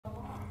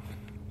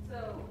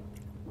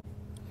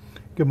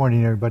Good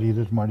morning, everybody.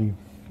 This is Marty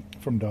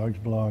from Dogs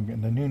Blog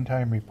and the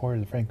noontime report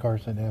of the Frank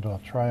Carson et al.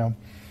 Trial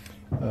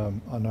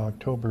on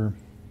October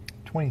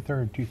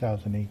 23rd,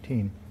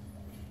 2018.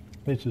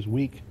 This is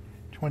week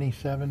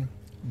 27,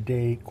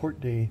 court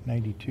day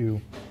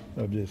 92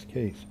 of this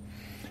case.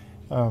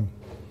 Court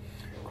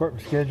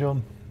was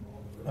scheduled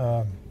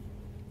to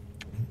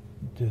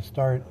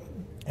start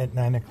at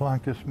 9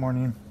 o'clock this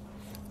morning.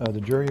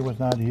 The jury was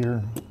not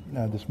here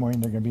this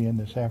morning. They're going to be in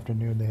this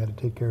afternoon. They had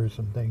to take care of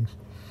some things.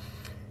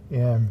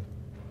 And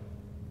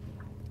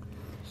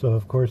so,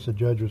 of course, the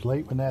judge was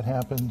late when that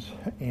happens,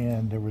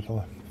 and there was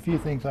a few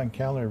things on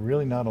calendar.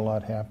 Really not a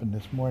lot happened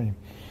this morning.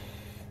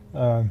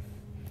 But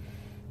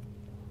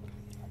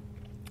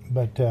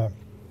the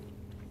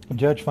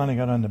judge finally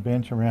got on the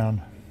bench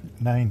around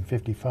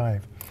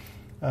 9:55.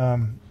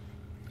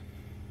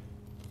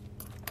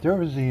 There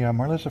was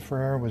Marlissa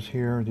Ferrer was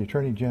here, the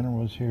Attorney General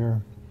was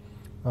here,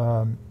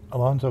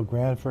 Alonzo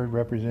Bradford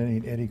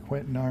representing Eddie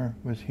Quintanar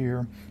was here.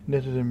 And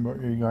this is in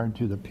regard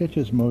to the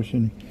Pitches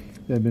motion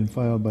that had been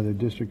filed by the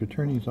District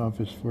Attorney's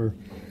Office for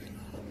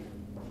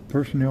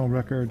personnel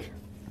records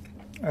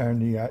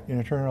and the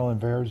internal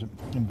affairs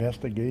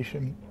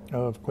investigation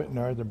of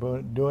Quintanar.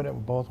 They're doing it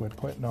both with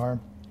Quintanar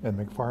and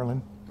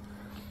McFarland.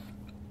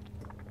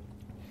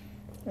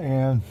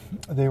 And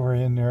they were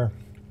in there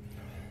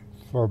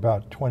for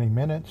about 20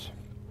 minutes.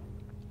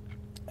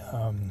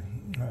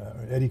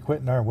 Eddie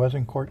Quintanar was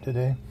in court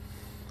today.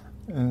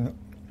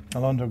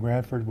 Alonzo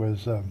Bradford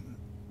was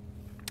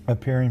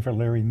appearing for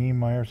Larry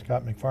Niemeyer,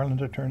 Scott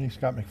McFarland's attorney.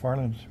 Scott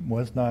McFarland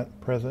was not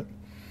present.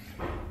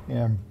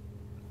 And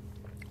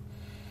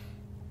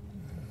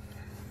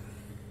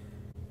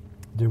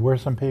there were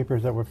some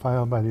papers that were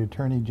filed by the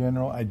Attorney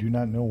General. I do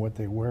not know what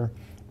they were,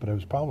 but it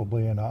was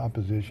probably in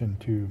opposition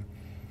to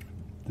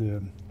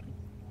the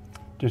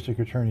District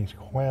Attorney's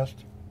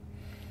quest.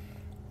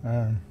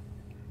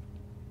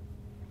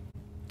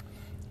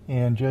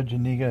 And Judge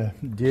Aniga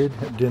did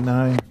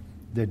deny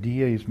the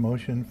DA's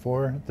motion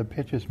for the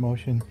Pitches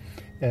motion,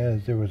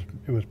 as it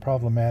was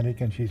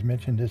problematic, and she's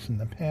mentioned this in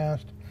the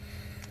past.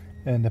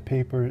 And the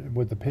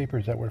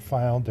papers that were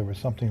filed, there was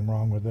something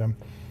wrong with them,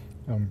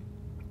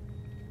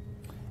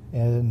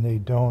 and they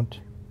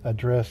don't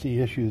address the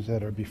issues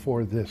that are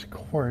before this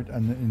court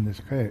in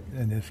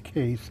this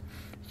case,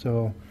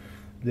 so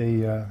they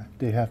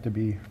have to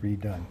be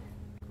redone.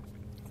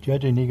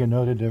 Judge Aniga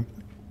noted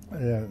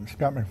that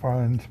Scott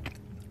McFarland's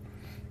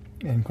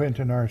and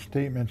Quintanar's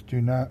statements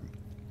did not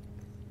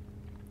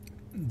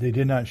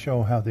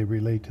show how they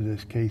relate to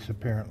this case,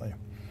 apparently.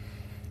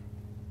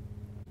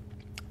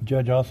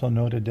 Judge also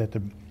noted that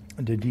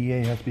the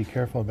DA has to be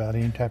careful about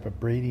any type of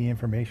Brady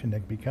information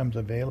that becomes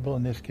available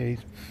in this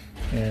case,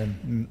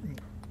 and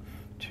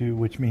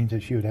which means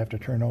that she would have to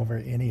turn over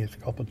any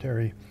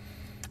exculpatory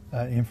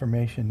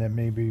information that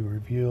may be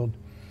revealed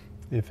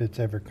if it's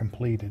ever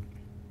completed.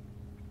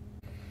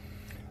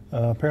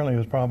 Apparently,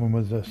 his problem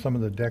was some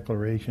of the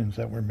declarations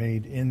that were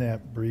made in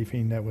that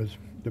briefing. That was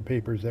the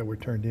papers that were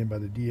turned in by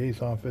the DA's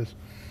office.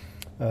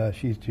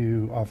 She's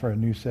to offer a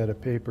new set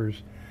of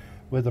papers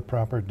with the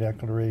proper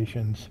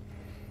declarations.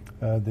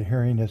 The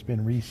hearing has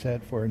been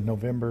reset for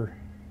November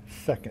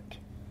 2nd.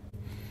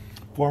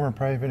 Former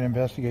private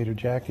investigator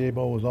Jack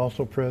Abel was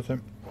also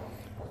present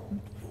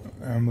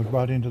and was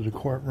brought into the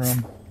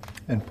courtroom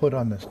and put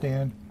on the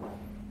stand.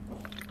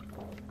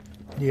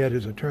 He had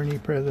his attorney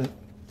present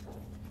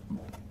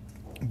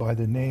by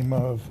the name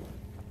of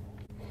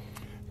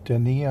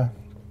Dania.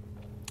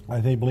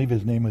 I believe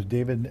his name was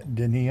David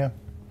Dania.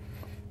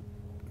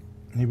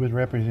 He was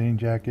representing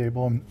Jack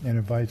Abel and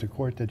advised the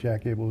court that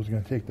Jack Abel was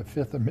going to take the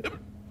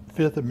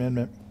Fifth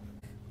Amendment,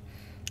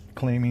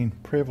 claiming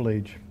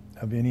privilege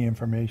of any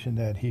information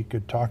that he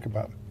could talk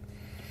about.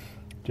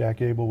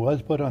 Jack Abel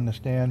was put on the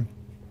stand,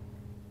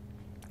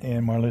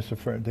 and Marlissa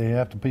Ferrer, they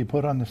have to be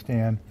put on the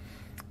stand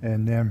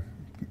and then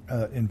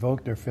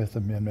invoke their Fifth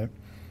Amendment,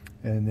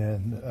 and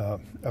then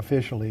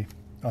officially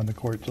on the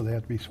court, so they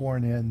have to be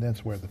sworn in, then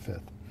swear the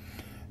Fifth.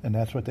 And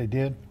that's what they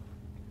did.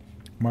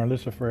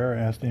 Marlissa Ferrer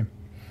asked him,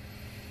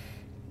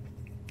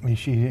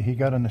 he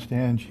got on the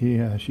stand,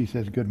 she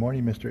says, "Good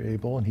morning, Mr.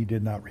 Abel," and he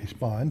did not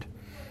respond.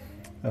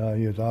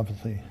 He was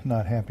obviously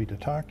not happy to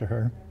talk to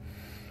her.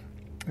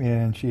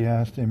 And she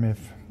asked him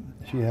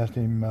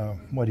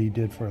what he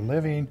did for a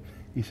living.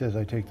 He says,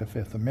 "I take the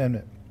Fifth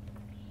Amendment."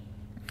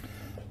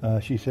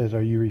 She says,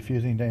 "Are you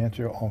refusing to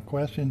answer all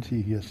questions?"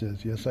 He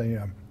says, "Yes, I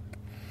am,"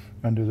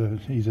 under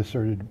he's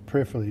asserted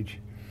privilege.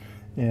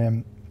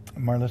 And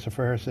Marlissa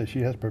Ferrer says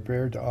she has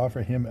prepared to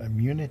offer him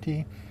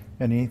immunity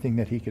and anything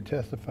that he could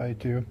testify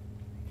to.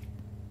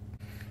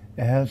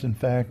 It has, in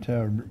fact,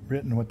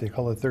 written what they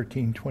call a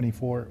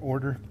 1324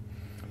 order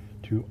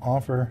to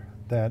offer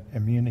that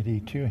immunity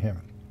to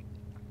him.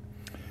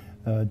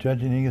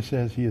 Judge Aniga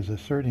says he is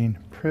asserting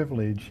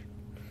privilege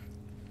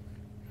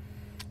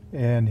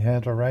and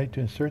has a right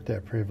to assert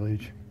that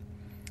privilege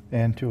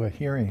and to a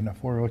hearing, a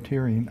 4-0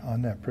 hearing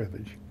on that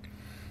privilege.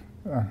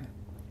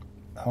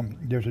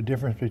 There's a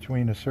difference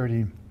between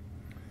asserting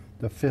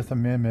the Fifth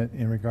Amendment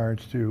in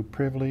regards to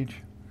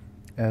privilege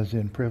as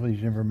in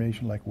privileged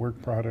information like work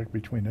product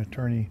between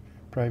attorney,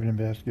 private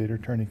investigator,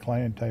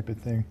 attorney-client type of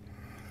thing,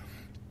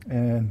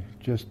 and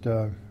just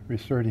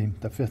asserting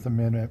the Fifth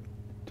Amendment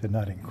to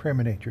not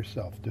incriminate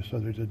yourself. So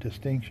there's a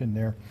distinction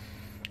there,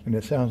 and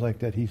it sounds like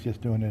that he's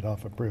just doing it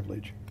off of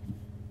privilege.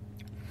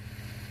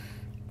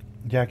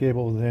 Jack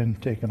Abel will then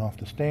taken off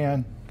the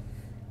stand,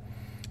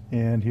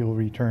 and he will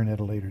return at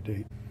a later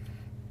date.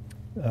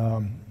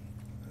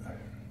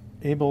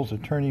 Abel's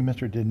attorney,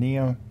 Mr.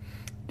 Denia,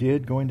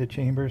 did go into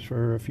chambers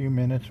for a few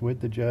minutes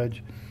with the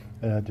judge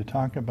to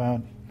talk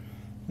about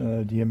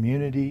the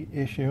immunity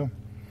issue,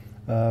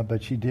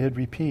 but she did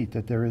repeat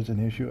that there is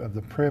an issue of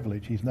the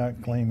privilege. He's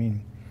not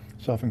claiming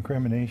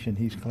self-incrimination,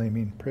 he's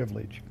claiming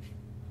privilege.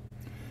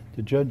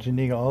 The Judge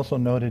Zuniga also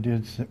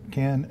noted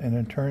can an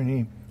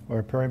attorney or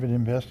a private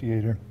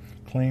investigator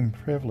claim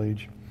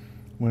privilege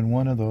when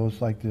one of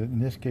those, like in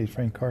this case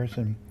Frank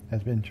Carson,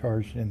 has been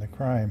charged in the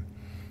crime,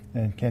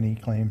 and can he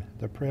claim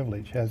the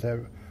privilege? Has that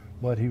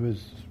what he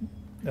was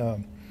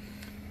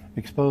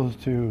exposed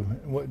to,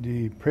 what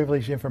the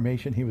privileged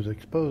information he was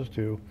exposed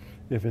to,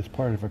 if it's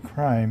part of a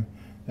crime,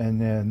 and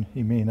then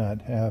he may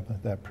not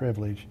have that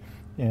privilege.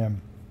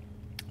 And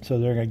so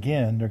they're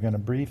going to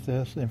brief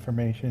this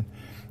information.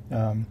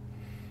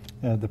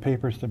 The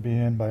papers to be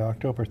in by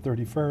October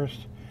 31st.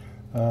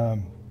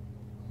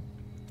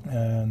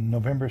 And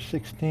November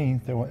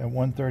 16th at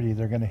 1:30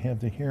 they're going to have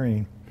the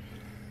hearing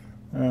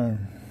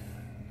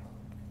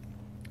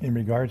in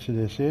regards to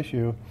this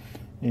issue,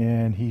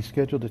 and he's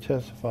scheduled to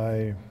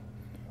testify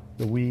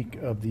the week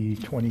of the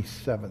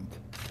 27th,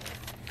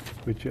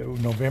 which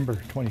November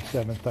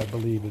 27th I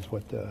believe is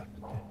what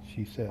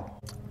she said.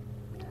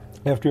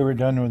 After we were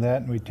done with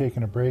that and we'd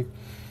taken a break,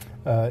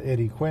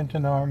 Eddie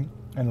Quintanar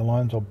and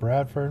Alonzo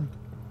Bradford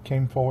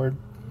came forward,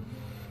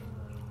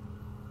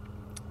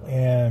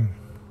 and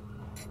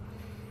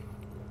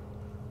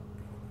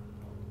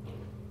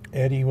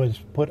Eddie was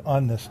put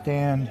on the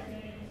stand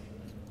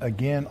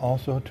again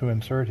also to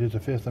insert his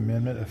Fifth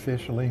Amendment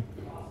officially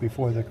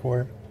before the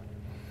court.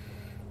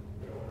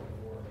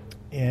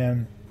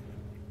 And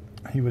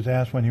he was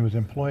asked when he was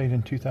employed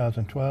in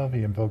 2012,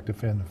 he invoked the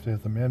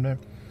Fifth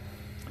Amendment,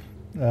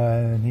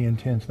 and he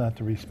intends not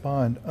to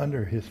respond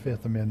under his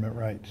Fifth Amendment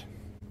rights.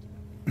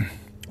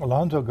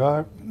 Alonzo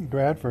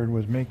Bradford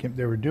was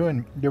they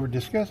were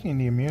discussing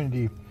the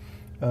immunity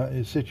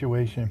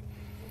situation,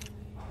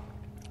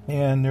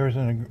 and there was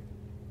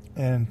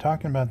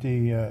talking about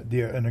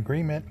an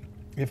agreement,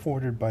 if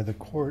ordered by the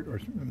court or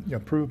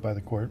approved by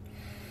the court.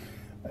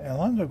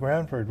 Alonzo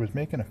Bradford was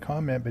making a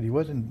comment, but he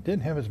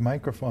didn't have his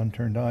microphone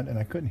turned on, and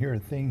I couldn't hear a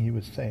thing he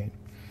was saying.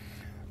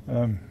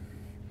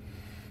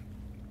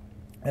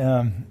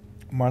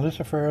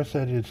 Marlissa Ferrer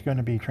said it's going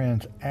to be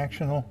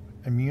transactional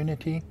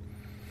immunity.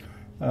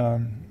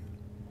 And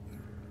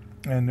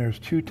there's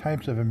two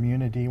types of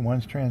immunity.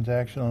 One's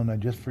transactional, and I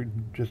just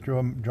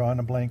drawing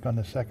a blank on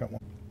the second one.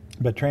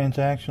 But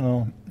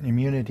transactional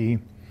immunity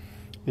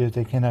is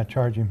they cannot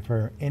charge him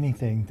for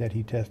anything that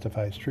he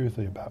testifies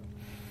truthfully about.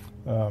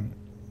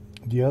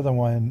 The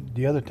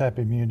other type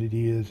of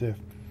immunity is if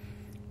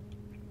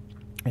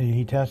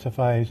he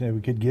testifies and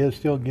we could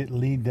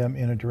lead them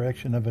in a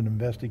direction of an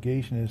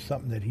investigation is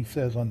something that he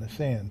says on the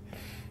stand.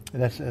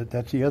 That's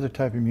the other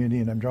type of immunity,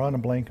 and I'm drawing a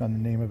blank on the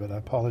name of it. I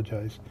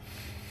apologize.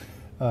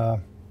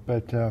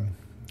 But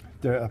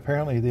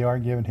apparently they are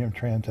giving him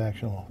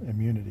transactional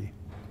immunity.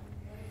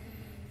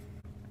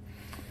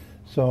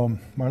 So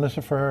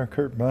Marlissa Ferrer,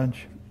 Kurt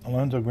Bunch,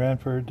 Alonzo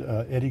Bradford,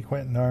 Eddie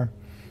Quintanar,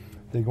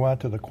 they go out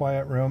to the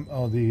quiet room.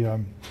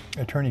 The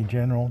Attorney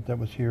General that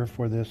was here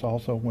for this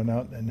also went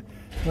out and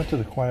went to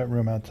the quiet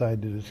room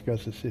outside to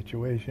discuss the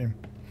situation.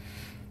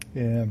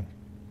 And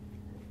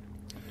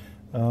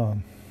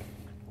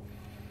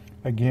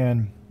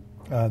again,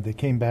 they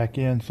came back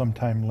in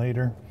sometime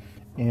later,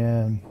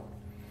 and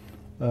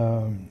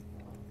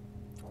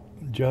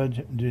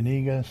Judge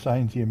Zuniga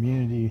signs the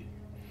immunity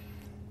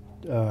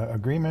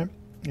agreement,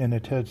 and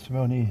his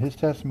testimony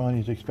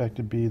is expected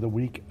to be the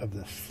week of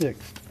the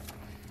 6th,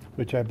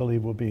 which I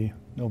believe will be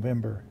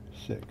November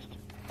 6th.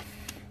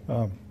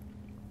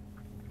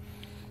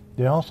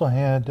 They also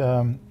had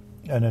an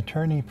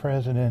attorney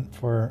present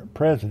for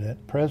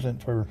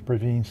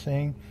Praveen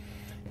Singh.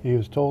 He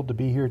was told to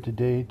be here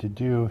today to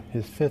do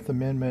his Fifth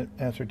Amendment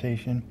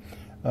assertion,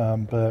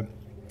 but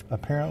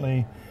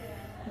apparently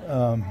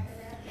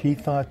he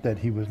thought that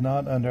he was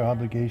not under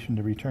obligation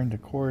to return to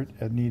court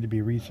and need to be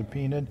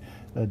resubpoenaed.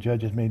 The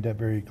judge has made that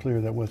very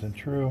clear that wasn't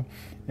true,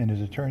 and his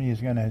attorney is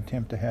going to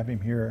attempt to have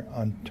him here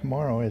on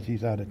tomorrow as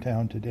he's out of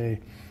town today.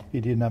 He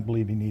did not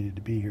believe he needed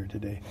to be here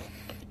today.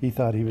 He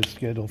thought he was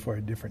scheduled for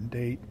a different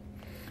date.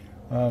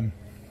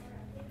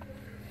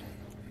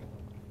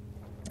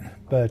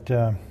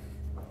 But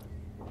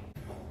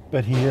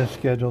he is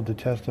scheduled to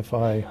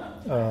testify,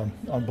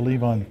 I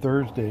believe, on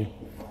Thursday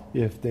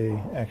if they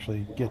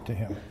actually get to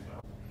him.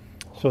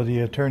 So the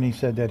attorney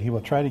said that he will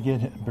try to get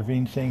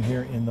Praveen Singh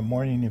here in the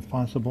morning if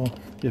possible.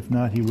 If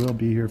not, he will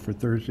be here for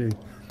Thursday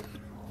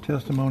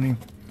testimony.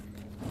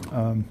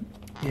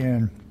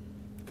 And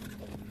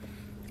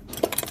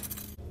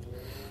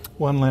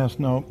One last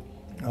note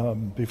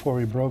before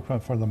we broke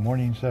for the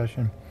morning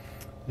session,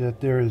 that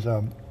there is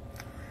a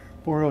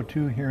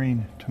 402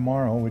 hearing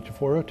tomorrow, which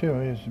 402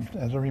 is,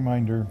 as a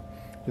reminder,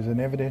 is an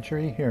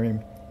evidentiary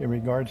hearing in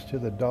regards to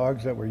the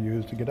dogs that were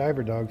used, the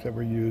Godiva dogs that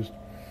were used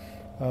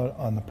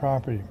on the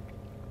property.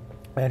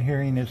 That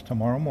hearing is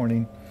tomorrow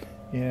morning,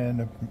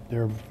 and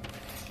they're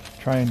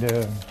trying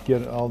to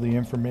get all the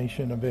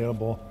information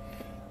available,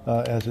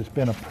 as it's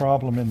been a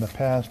problem in the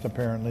past,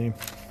 apparently,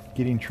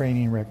 getting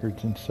training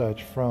records and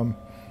such from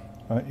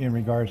in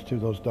regards to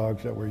those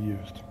dogs that were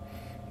used.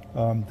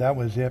 That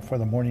was it for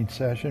the morning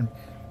session.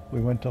 We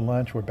went to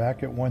lunch. We're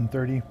back at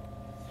 1:30.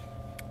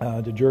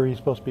 The jury is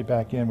supposed to be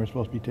back in. We're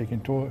supposed to be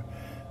taking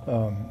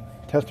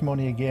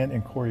testimony again,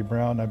 and Corey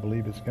Brown, I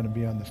believe, is going to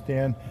be on the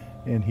stand,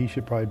 and he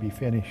should probably be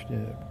finished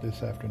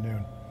this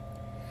afternoon.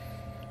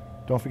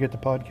 Don't forget the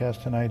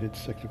podcast tonight at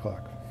 6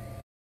 o'clock.